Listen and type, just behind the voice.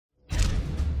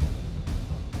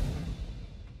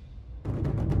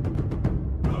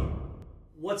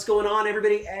What's going on,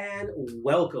 everybody, and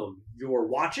welcome. You're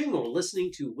watching or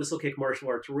listening to Whistlekick Martial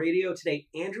Arts Radio. Today,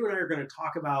 Andrew and I are going to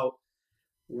talk about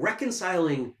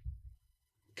reconciling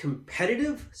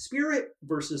competitive spirit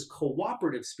versus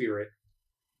cooperative spirit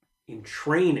in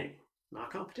training.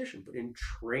 Not competition, but in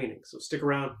training. So stick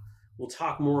around. We'll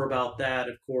talk more about that.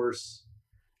 Of course,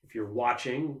 if you're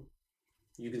watching,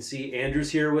 you can see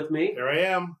Andrew's here with me. There I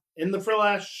am, in the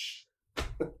flesh.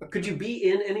 Could you be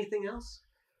in anything else?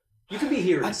 You could be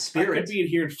here in spirit. I could be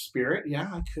here in spirit. Yeah,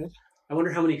 I could. I wonder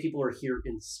how many people are here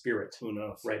in spirit. Who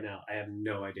knows? Right now. I have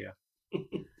no idea.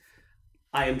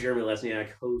 I am Jeremy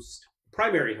Lesniak,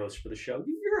 primary host for the show.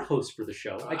 You're a host for the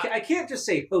show. I can't just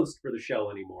say host for the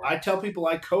show anymore. I tell people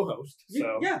I co-host.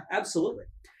 So. Yeah, absolutely.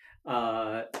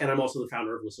 And I'm also the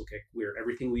founder of Whistlekick, where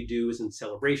everything we do is in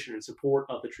celebration and support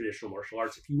of the traditional martial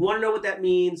arts. If you want to know what that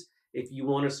means, if you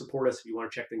want to support us, if you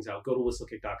want to check things out, go to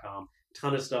whistlekick.com.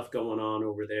 Ton of stuff going on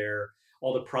over there.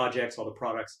 All the projects, all the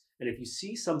products. And if you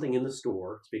see something in the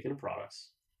store, speaking of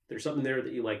products, there's something there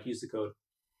that you like, use the code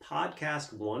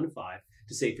podcast15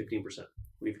 to save 15%.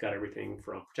 We've got everything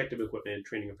from protective equipment,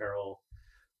 training apparel,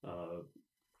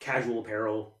 casual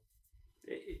apparel.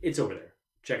 It's over there.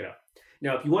 Check it out.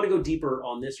 Now, if you want to go deeper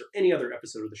on this or any other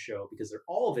episode of the show, because they're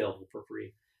all available for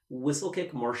free,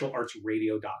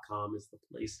 whistlekickmartialartsradio.com is the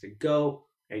place to go.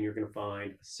 And you're going to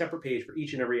find a separate page for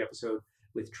each and every episode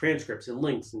with transcripts and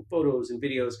links and photos and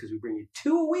videos, because we bring you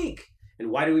 2 a week.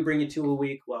 And why do we bring you 2 a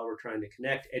week? Well, we're trying to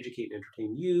connect, educate, and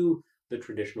entertain you, the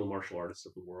traditional martial artists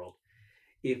of the world.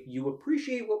 If you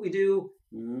appreciate what we do,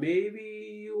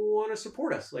 maybe you want to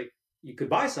support us. Like, you could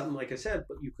buy something, like I said,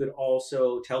 but you could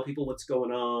also tell people what's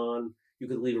going on. You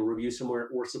could leave a review somewhere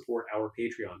or support our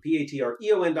Patreon,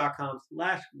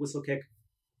 patreon.com/whistlekick.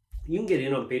 You can get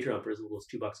in on the Patreon for as little as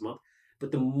 $2 a month.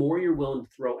 But the more you're willing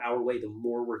to throw our way, the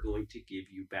more we're going to give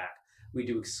you back. We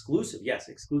do exclusive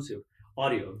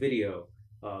audio, video,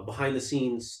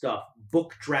 behind-the-scenes stuff,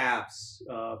 book drafts,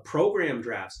 program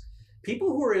drafts. People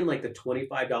who are in like the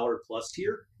 $25 plus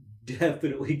tier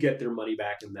definitely get their money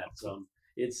back in that sum.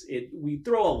 We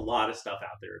throw a lot of stuff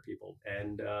out there at people,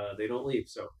 and they don't leave,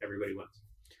 so everybody wins.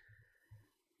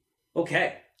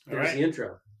 Okay, there's the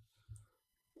intro.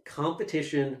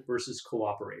 Competition versus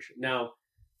cooperation. Now,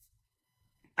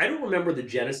 I don't remember the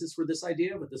genesis for this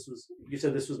idea, but you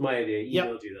said this was my idea. I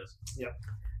emailed you this. Yep.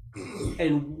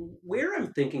 And where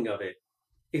I'm thinking of it,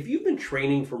 if you've been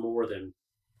training for more than,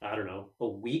 I don't know, a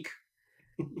week,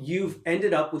 you've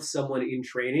ended up with someone in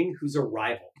training who's a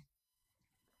rival.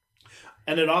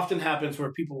 And it often happens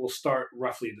where people will start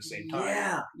roughly at the same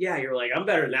time. Yeah. You're like, I'm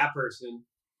better than that person.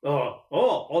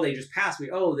 Oh, they just passed me.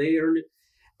 Oh, they earned it.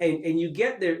 And you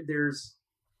get there. There's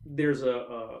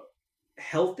a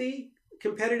healthy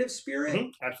competitive spirit.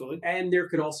 Mm-hmm, absolutely. And there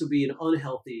could also be an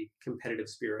unhealthy competitive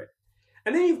spirit.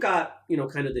 And then you've got,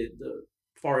 kind of the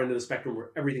far end of the spectrum where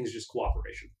everything's just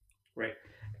cooperation, right?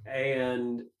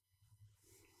 And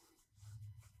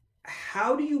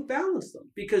how do you balance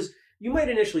them? Because you might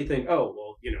initially think, don't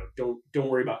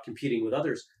worry about competing with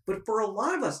others. But for a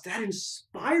lot of us, that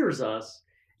inspires us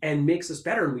and makes us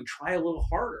better, and we try a little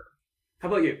harder. How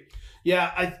about you?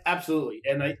 Yeah, absolutely.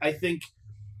 And I think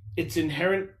it's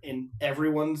inherent in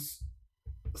everyone's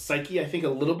psyche, I think, a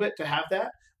little bit to have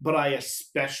that. But I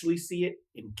especially see it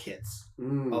in kids a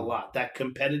lot. That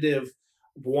competitive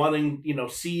wanting,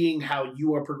 seeing how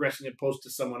you are progressing opposed to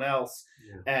someone else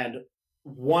and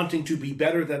wanting to be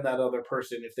better than that other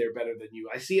person if they're better than you.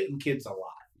 I see it in kids a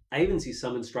lot. I even see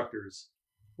some instructors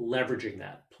leveraging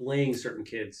that, playing certain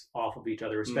kids off of each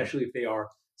other, especially if they are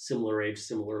similar age,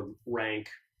 similar rank,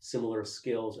 similar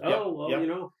skills.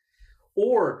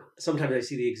 Or sometimes I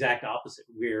see the exact opposite,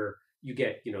 where you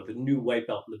get, the new white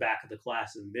belt in the back of the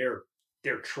class, and they're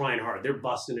trying hard, they're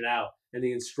busting it out, and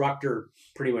the instructor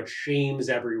pretty much shames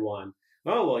everyone.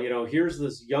 Oh, well, here's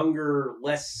this younger,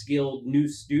 less skilled new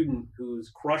student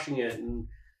who's crushing it, and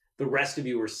the rest of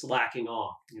you are slacking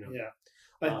off. Yeah,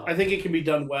 I think it can be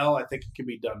done well. I think it can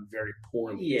be done very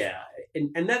poorly. Yeah,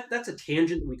 and that's a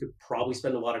tangent that we could probably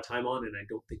spend a lot of time on, and I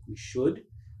don't think we should.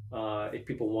 If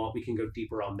people want, we can go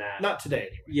deeper on that. Not today,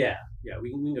 anyway. Yeah, we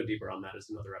can go deeper on that as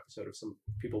another episode. If some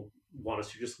people want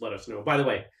us to, just let us know. By the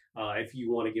way, if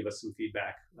you want to give us some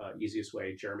feedback, easiest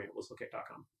way,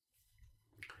 jeremy@whistlekick.com.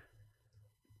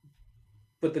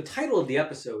 But the title of the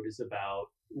episode is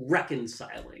about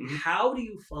reconciling. Mm-hmm. How do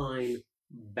you find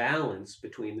balance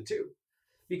between the two?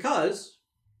 Because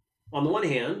on the one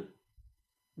hand,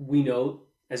 we know,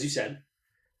 as you said,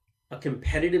 a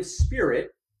competitive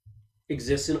spirit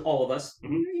exists in all of us,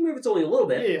 even if it's only a little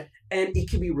bit, and it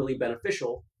can be really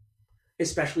beneficial,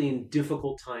 especially in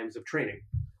difficult times of training.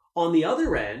 On the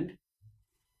other end,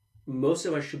 most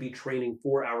of us should be training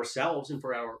for ourselves and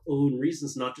for our own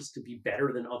reasons, not just to be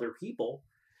better than other people.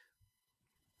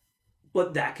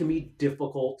 But that can be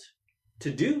difficult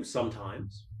to do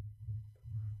sometimes.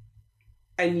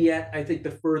 And yet, I think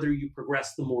the further you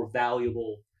progress, the more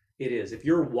valuable it is. If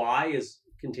your why is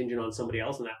contingent on somebody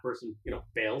else and that person,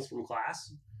 fails from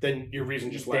class, then your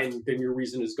reason just left. Then your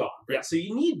reason is gone. Right? Yeah. So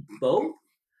you need both.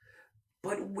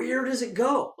 But where does it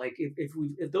go? Like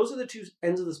if those are the two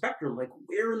ends of the spectrum, like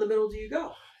where in the middle do you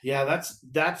go? Yeah, that's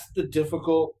the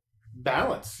difficult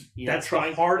balance. That's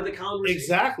the heart of the conversation.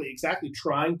 Exactly.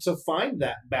 Trying to find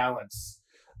that balance.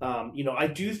 I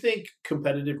do think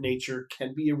competitive nature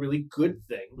can be a really good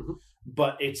thing,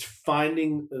 but it's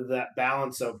finding that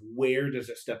balance of where does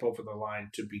it step over the line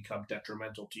to become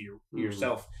detrimental to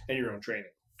yourself and your own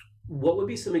training. What would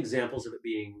be some examples of it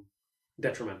being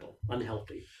detrimental,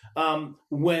 unhealthy?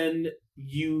 When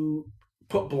you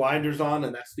put blinders on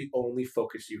and that's the only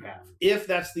focus you have. If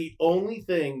that's the only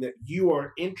thing that you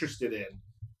are interested in,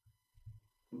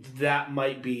 that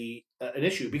might be an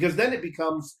issue, because then it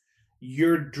becomes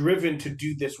you're driven to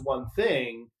do this one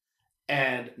thing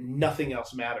and nothing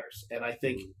else matters. And I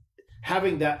think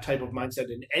having that type of mindset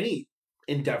in any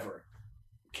endeavor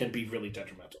can be really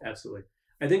detrimental. Absolutely.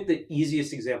 I think the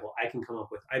easiest example I can come up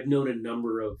with, I've known a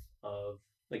number of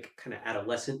like kind of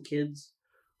adolescent kids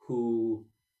who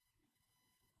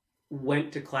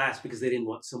went to class because they didn't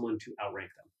want someone to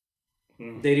outrank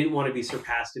them. They didn't want to be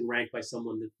surpassed in rank by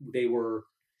someone that they were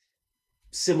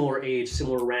similar age,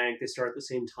 similar rank. They start at the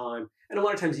same time. And a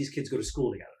lot of times these kids go to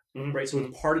school together, right? So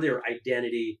it's part of their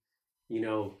identity,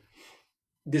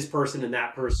 this person and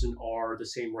that person are the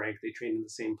same rank. They train in the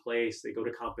same place. They go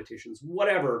to competitions,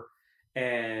 whatever.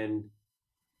 And,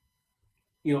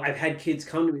 I've had kids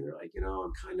come to me. They're like,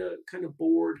 I'm kind of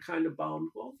bored, kind of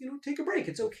bummed. Well, take a break.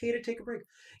 It's okay to take a break.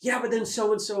 Yeah, but then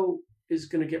so-and-so is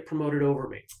going to get promoted over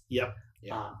me. Yep.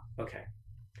 Okay.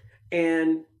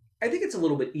 And I think it's a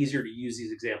little bit easier to use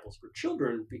these examples for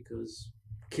children because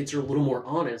kids are a little more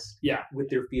honest with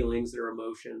their feelings, their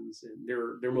emotions, and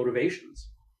their motivations.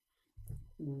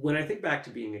 When I think back to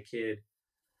being a kid,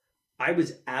 I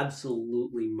was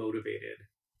absolutely motivated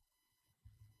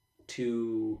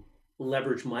to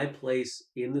leverage my place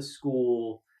in the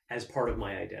school as part of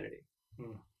my identity.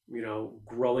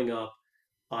 Growing up,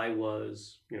 I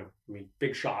was,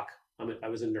 big shock. I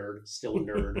was a nerd, still a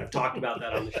nerd. I've talked about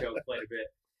that on the show quite a bit.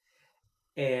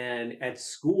 And at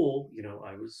school,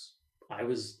 I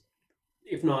was,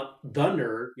 if not the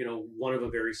nerd, one of a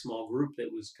very small group that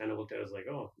was kind of looked at as like,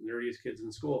 oh, nerdiest kids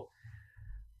in school.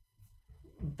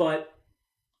 But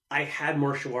I had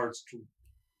martial arts to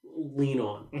lean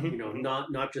on,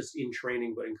 not just in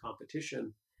training, but in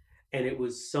competition. And it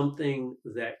was something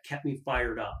that kept me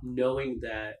fired up, knowing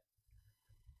that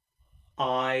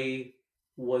I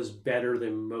was better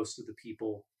than most of the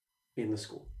people in the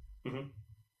school.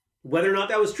 Whether or not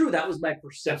that was true, that was my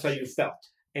perception. That's how you felt.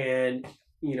 And,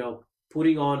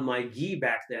 putting on my gi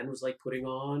back then was like putting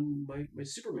on my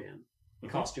Superman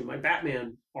costume, my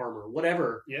Batman armor,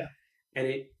 whatever. Yeah. And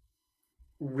it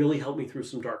really helped me through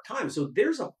some dark times. So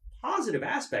there's a positive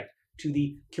aspect to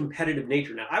the competitive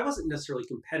nature. Now, I wasn't necessarily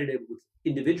competitive with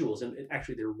individuals. And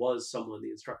actually, there was someone, the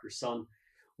instructor's son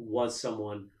was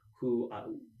someone who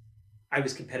I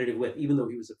was competitive with, even though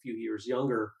he was a few years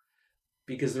younger,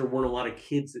 because there weren't a lot of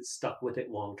kids that stuck with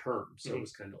it long term. So it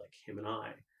was kind of like him and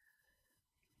I.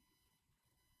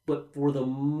 But for the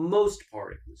most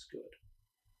part, it was good.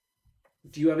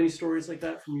 Do you have any stories like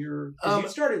that from your... you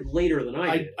started later than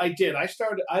I did. I did.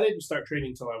 I didn't start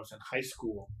training until I was in high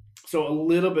school. So a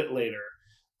little bit later.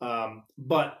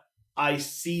 But I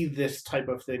see this type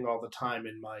of thing all the time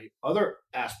in my other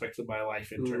aspects of my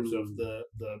life in terms of the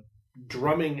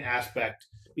drumming aspect,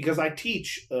 because I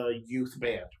teach a youth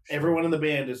band. Everyone in the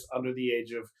band is under the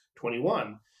age of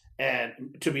 21.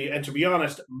 And to be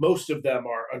honest, most of them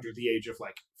are under the age of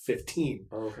like 15.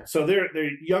 Okay. So they're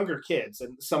younger kids,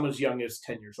 and some as young as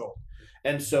 10 years old.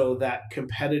 And so that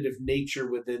competitive nature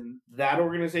within that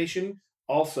organization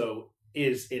also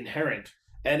is inherent.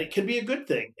 And it can be a good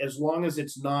thing as long as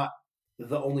it's not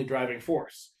the only driving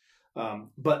force.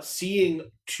 But seeing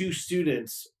two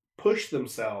students push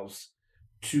themselves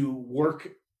to work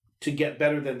to get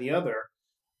better than the other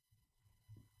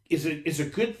is a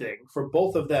good thing for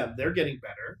both of them. They're getting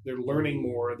better. They're learning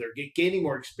more. They're gaining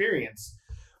more experience.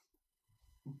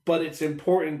 But it's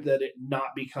important that it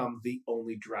not become the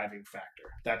only driving factor.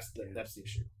 That's the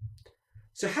issue.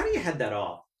 So how do you head that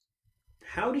off?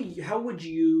 How would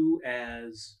you,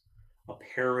 as a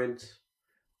parent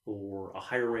or a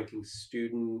higher ranking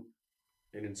student,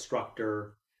 an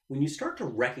instructor, when you start to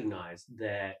recognize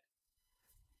that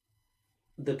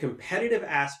the competitive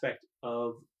aspect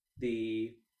of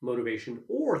the motivation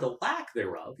or the lack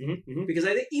thereof, because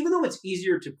I think even though it's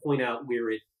easier to point out where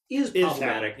it is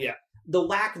problematic, the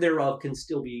lack thereof can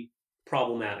still be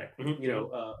problematic.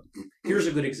 Here's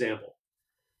a good example.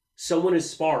 Someone is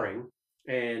sparring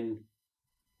and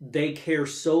they care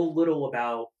so little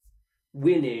about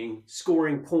winning,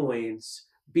 scoring points,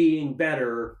 being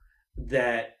better,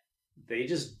 that they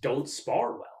just don't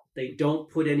spar well. They don't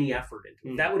put any effort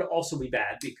into it. That would also be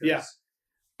bad because,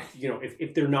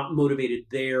 if they're not motivated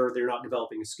there, they're not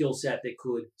developing a skill set that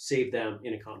could save them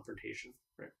in a confrontation,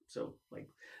 right? So, like,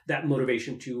 that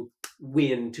motivation to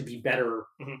win, to be better,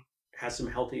 has some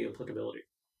healthy applicability.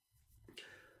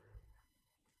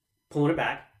 Pulling it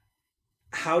back,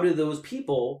 how do those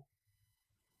people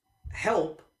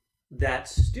help that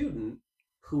student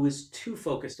who is too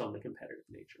focused on the competitive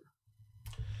nature?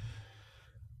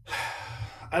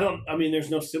 There's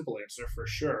no simple answer for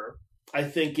sure. I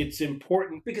think it's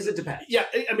important because it depends. Yeah,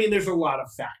 there's a lot of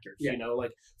factors.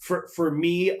 Like for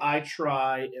me, I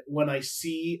try when I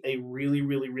see a really,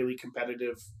 really, really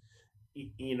competitive,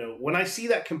 when I see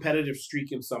that competitive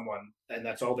streak in someone and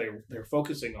that's all they're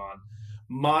focusing on,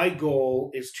 my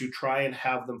goal is to try and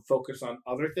have them focus on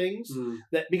other things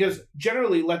because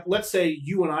generally, let's say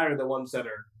you and I are the ones that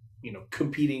are,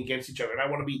 competing against each other and I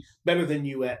want to be better than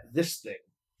you at this thing.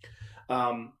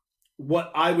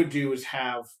 What I would do is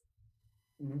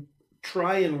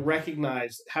try and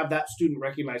have that student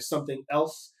recognize something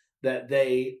else that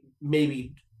they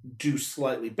maybe do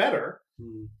slightly better.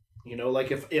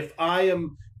 Like if I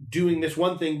am doing this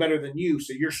one thing better than you,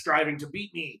 so you're striving to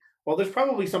beat me, well, there's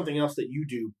probably something else that you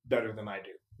do better than I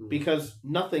do because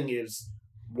nothing is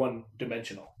one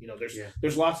dimensional.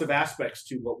 There's lots of aspects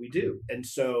to what we do. And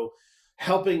so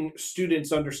helping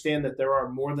students understand that there are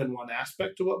more than one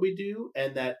aspect to what we do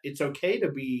and that it's okay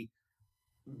to be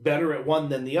better at one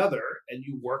than the other and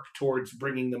you work towards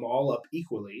bringing them all up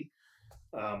equally.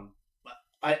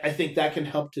 I think that can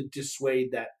help to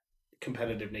dissuade that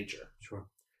competitive nature. Sure.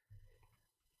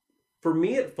 For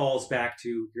me, it falls back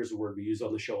to, here's a word we use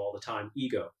on the show all the time,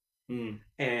 ego.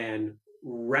 And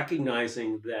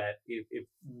recognizing that if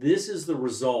this is the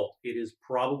result, it is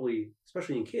probably,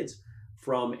 especially in kids,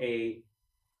 from a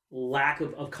lack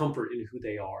of comfort in who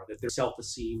they are, that their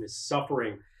self-esteem is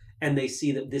suffering, and they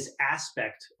see that this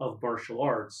aspect of martial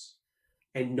arts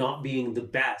and not being the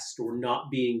best or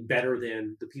not being better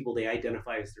than the people they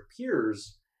identify as their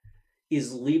peers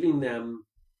is leaving them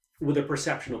with a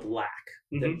perception of lack,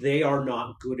 that they are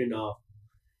not good enough,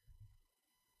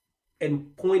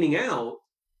 and pointing out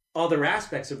other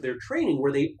aspects of their training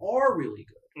where they are really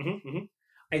good,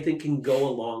 I think can go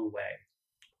a long way.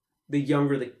 The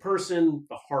younger the person,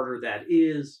 the harder that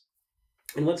is.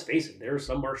 And let's face it, there are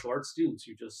some martial arts students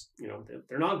who just,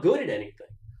 they're not good at anything.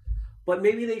 But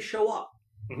maybe they show up.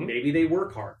 Maybe they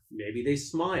work hard. Maybe they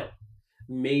smile.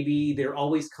 Maybe they're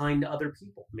always kind to other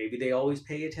people. Maybe they always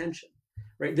pay attention.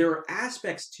 Right? There are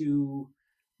aspects to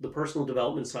the personal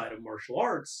development side of martial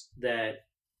arts that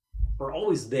are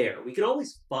always there. We can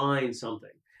always find something.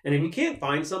 And if you can't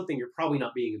find something, you're probably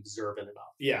not being observant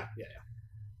enough. Yeah.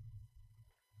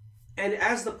 And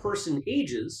as the person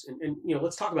ages, and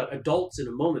let's talk about adults in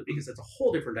a moment because that's a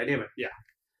whole different dynamic. Yeah.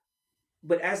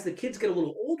 But as the kids get a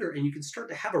little older and you can start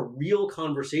to have a real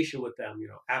conversation with them,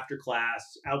 after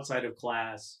class, outside of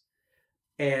class,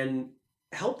 and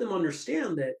help them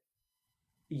understand that,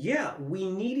 yeah, we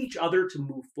need each other to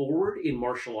move forward in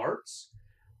martial arts,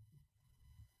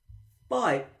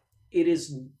 but it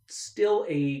is still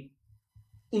a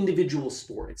individual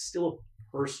sport. It's still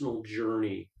a personal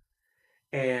journey.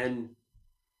 And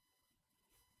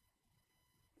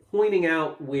pointing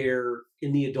out where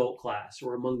in the adult class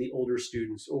or among the older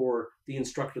students or the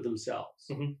instructor themselves,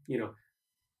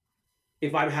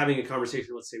 if I'm having a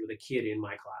conversation, let's say with a kid in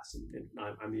my class and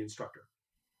I'm the instructor,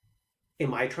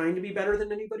 am I trying to be better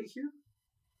than anybody here?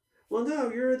 Well,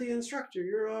 no, you're the instructor.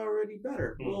 You're already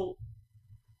better. Well,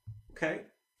 okay.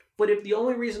 But if the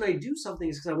only reason I do something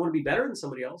is because I want to be better than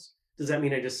somebody else, does that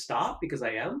mean I just stop because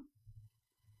I am?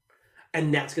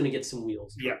 And that's going to get some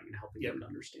wheels turning and helping them to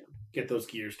understand. Get those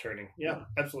gears turning. Yeah,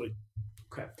 absolutely.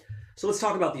 Okay. So let's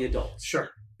talk about the adults. Sure.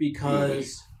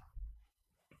 Because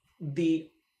the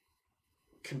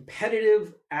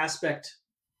competitive aspect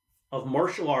of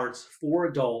martial arts for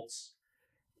adults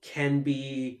can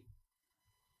be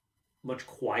much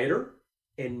quieter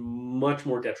and much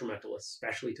more detrimental,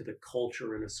 especially to the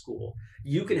culture in a school.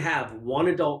 You can have one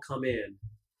adult come in,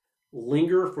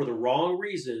 linger for the wrong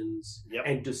reasons,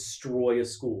 and destroy a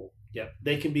school. Yeah,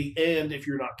 they can be, and if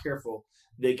you're not careful,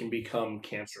 they can become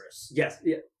cancerous. Yes,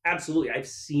 yeah, absolutely. I've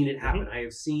seen it happen. I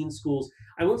have seen schools.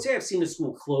 I won't say I've seen a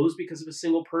school close because of a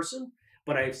single person,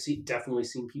 but definitely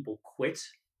seen people quit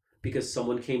because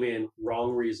someone came in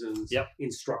wrong reasons. Yep.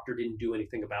 Instructor didn't do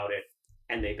anything about it,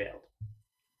 and they bailed.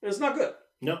 And it's not good.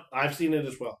 No, I've seen it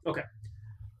as well. Okay.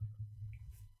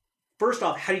 First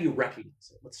off, how do you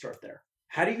recognize it? Let's start there.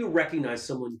 How do you recognize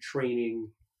someone training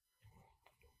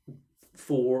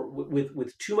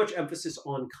with too much emphasis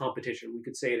on competition? We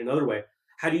could say it another way.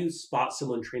 How do you spot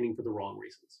someone training for the wrong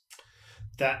reasons?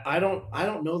 That I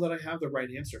don't know that I have the right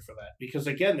answer for that, because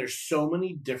again, there's so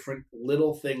many different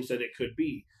little things that it could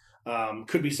be.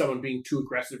 Could be someone being too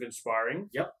aggressive in sparring.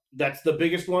 Yep. That's the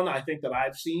biggest one I think that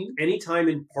I've seen. Anytime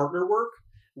in partner work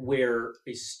where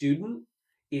a student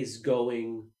is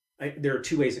going, there are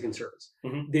two ways it can serve us.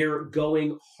 They're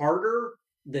going harder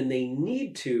than they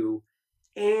need to,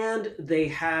 and they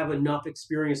have enough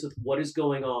experience with what is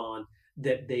going on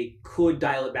that they could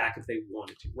dial it back if they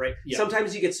wanted to, right? Yeah.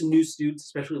 Sometimes you get some new students,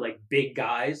 especially like big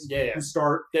guys who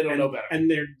start. They don't know better. And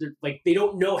they're like, they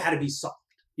don't know how to be soft.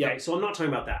 Yeah. Okay? So I'm not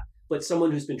talking about that. But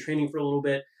someone who's been training for a little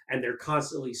bit and they're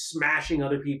constantly smashing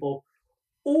other people,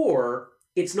 or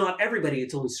it's not everybody,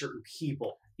 it's only certain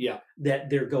people that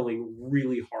they're going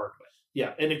really hard with.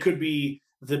 Yeah, and it could be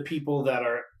the people that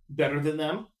are better than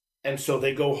them, and so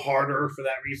they go harder for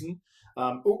that reason.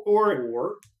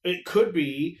 Or it could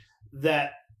be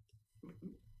that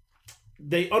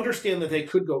they understand that they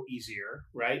could go easier,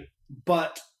 right?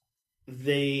 But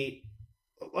they're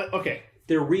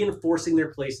reinforcing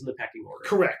their place in the pecking order.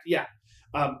 Correct, yeah.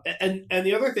 And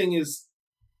the other thing is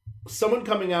someone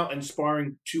coming out and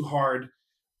sparring too hard.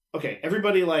 Okay,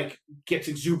 everybody like gets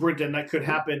exuberant, and that could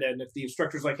happen. And if the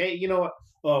instructor's like, "Hey, you know what?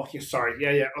 Oh, sorry,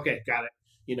 yeah, okay, got it,"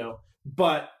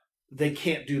 but they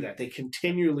can't do that. They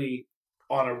continually,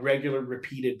 on a regular,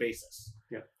 repeated basis.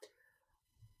 Yeah,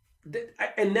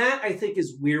 and that I think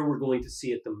is where we're going to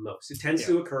see it the most. It tends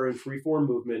to occur in free-form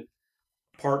movement,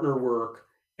 partner work,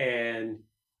 and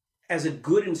as a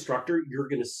good instructor, you're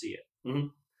going to see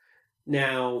it.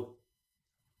 Now,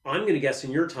 I'm going to guess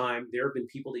in your time, there have been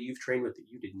people that you've trained with that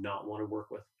you did not want to work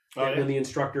with. When the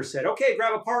instructor said, okay,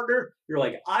 grab a partner, you're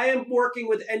like, I am working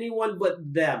with anyone but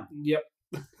them. Yep.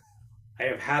 I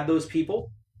have had those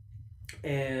people.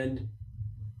 And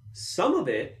some of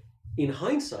it, in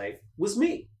hindsight, was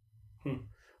me.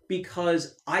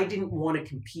 Because I didn't want to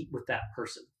compete with that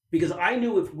person. Because I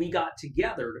knew if we got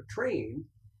together to train,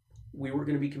 we were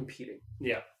going to be competing.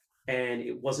 Yeah. And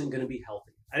it wasn't going to be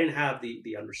healthy. I didn't have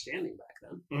the understanding back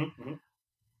then.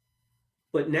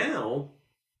 But now,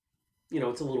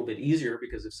 it's a little bit easier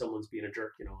because if someone's being a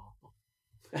jerk,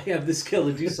 I have the skill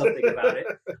to do something about it.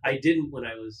 I didn't when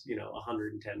I was,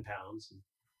 110 pounds and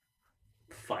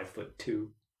 5'2".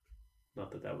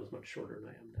 Not that was much shorter than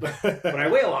I am now, but I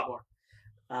weigh a lot more.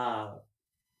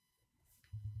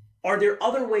 Are there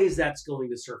other ways that's going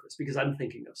to surface? Because I'm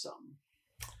thinking of some.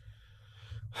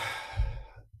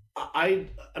 I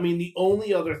mean, the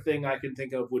only other thing I can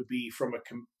think of would be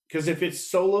because if it's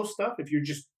solo stuff, if you're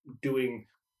just doing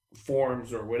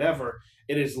forms or whatever,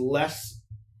 it is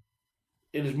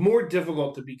more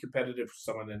difficult to be competitive for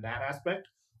someone in that aspect,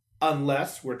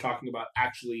 unless we're talking about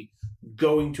actually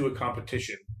going to a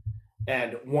competition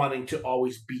and wanting to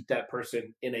always beat that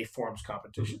person in a forms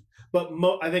competition. But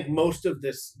I think most of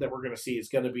this that we're going to see is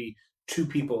going to be two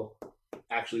people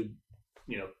actually,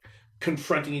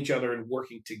 confronting each other and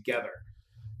working together.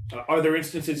 Are there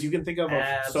instances you can think of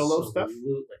solo stuff?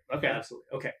 Absolutely. Okay. Absolutely.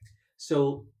 Okay.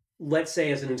 So let's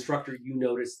say as an instructor, you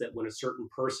notice that when a certain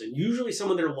person, usually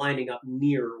someone they're lining up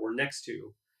near or next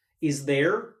to, is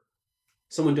there,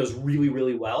 someone does really,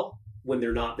 really well. When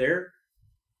they're not there,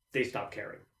 they stop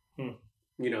caring.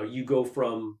 You go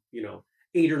from,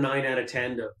 8 or 9 out of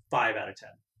 10 to 5 out of 10.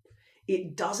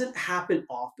 It doesn't happen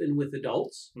often with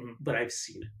adults, but I've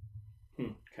seen it.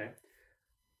 Okay.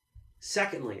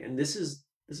 Secondly, and this is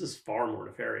far more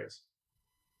nefarious,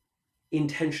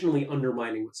 intentionally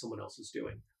undermining what someone else is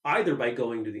doing, either by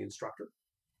going to the instructor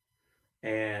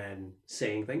and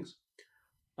saying things,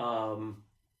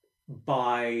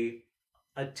 by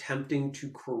attempting to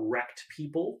correct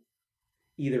people,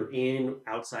 either in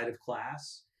outside of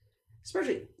class,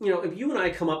 especially, if you and I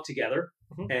come up together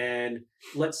and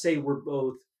let's say we're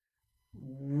both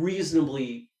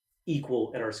reasonably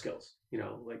equal at our skills,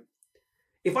 like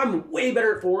if I'm way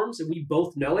better at forms and we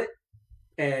both know it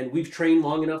and we've trained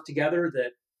long enough together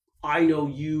that I know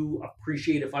you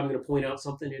appreciate if I'm going to point out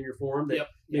something in your form that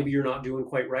maybe you're not doing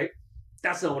quite right.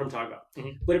 That's not what I'm talking about.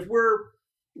 But if we're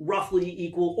roughly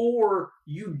equal or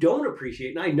you don't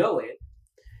appreciate, and I know it,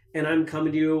 and I'm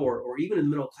coming to you, or even in the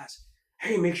middle of class,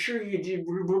 hey, make sure you do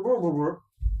blah, blah, blah, blah.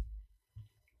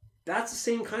 That's the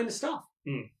same kind of stuff.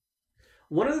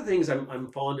 One of the things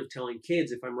I'm fond of telling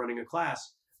kids if I'm running a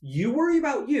class, you worry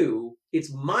about you.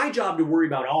 It's my job to worry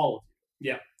about all of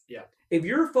you. Yeah. If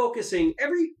you're focusing,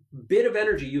 every bit of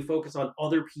energy you focus on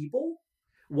other people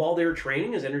while they're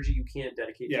training is energy you can't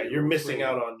dedicate to. Yeah, you're missing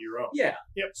out on your own. Yeah.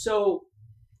 Yep. So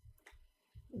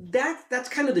that's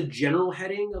kind of the general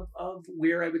heading of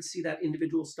where I would see that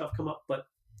individual stuff come up, but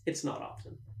it's not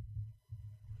often.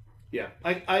 Yeah,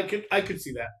 I could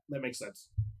see that. That makes sense.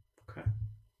 Okay,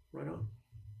 right on.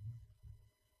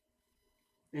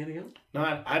 Anything else? No,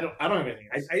 I don't have anything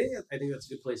else. I think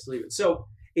that's a good place to leave it. So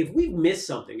if we've missed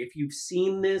something, if you've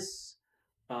seen this,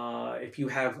 if you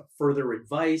have further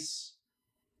advice,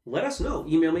 let us know.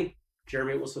 Email me,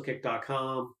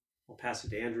 jeremy@whistlekick.com. I'll pass it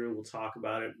to Andrew. We'll talk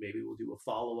about it. Maybe we'll do a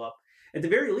follow-up. At the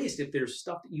very least, if there's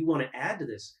stuff that you want to add to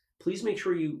this, please make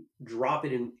sure you drop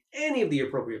it in any of the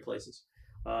appropriate places.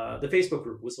 The Facebook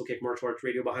group, Whistlekick Martial Arts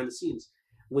Radio Behind the Scenes.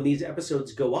 When these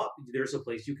episodes go up, there's a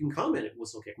place you can comment at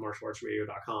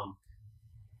whistlekickmartialartsradio.com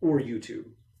or YouTube.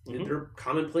 There are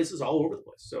comment places all over the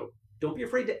place. So don't be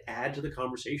afraid to add to the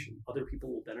conversation. Other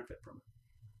people will benefit from it.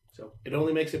 So it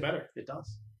only makes it better. It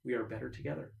does. We are better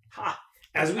together. Ha!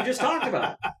 As we just talked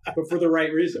about, but for the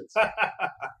right reasons.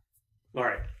 All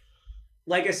right.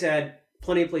 Like I said,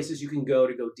 plenty of places you can go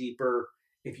to go deeper.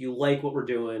 If you like what we're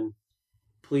doing,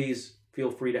 please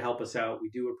feel free to help us out. We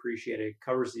do appreciate it. It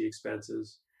covers the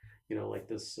expenses. Like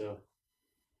this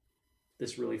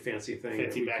this really fancy thing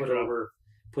that we put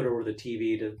over the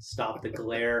TV to stop the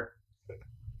glare.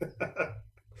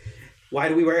 Why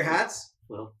do we wear hats?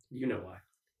 Well, you know why.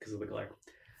 Because of the glare.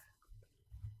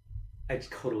 I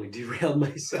totally derailed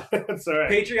myself. That's all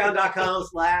right.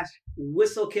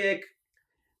 Patreon.com/whistlekick.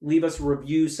 Leave us a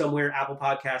review somewhere. Apple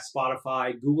Podcasts,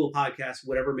 Spotify, Google Podcasts,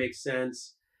 whatever makes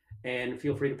sense. And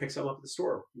feel free to pick some up at the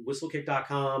store.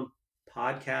 Whistlekick.com,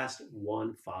 podcast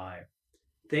 15.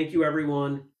 Thank you,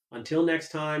 everyone. Until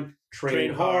next time,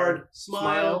 train hard,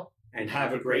 smile, and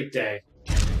have a great day.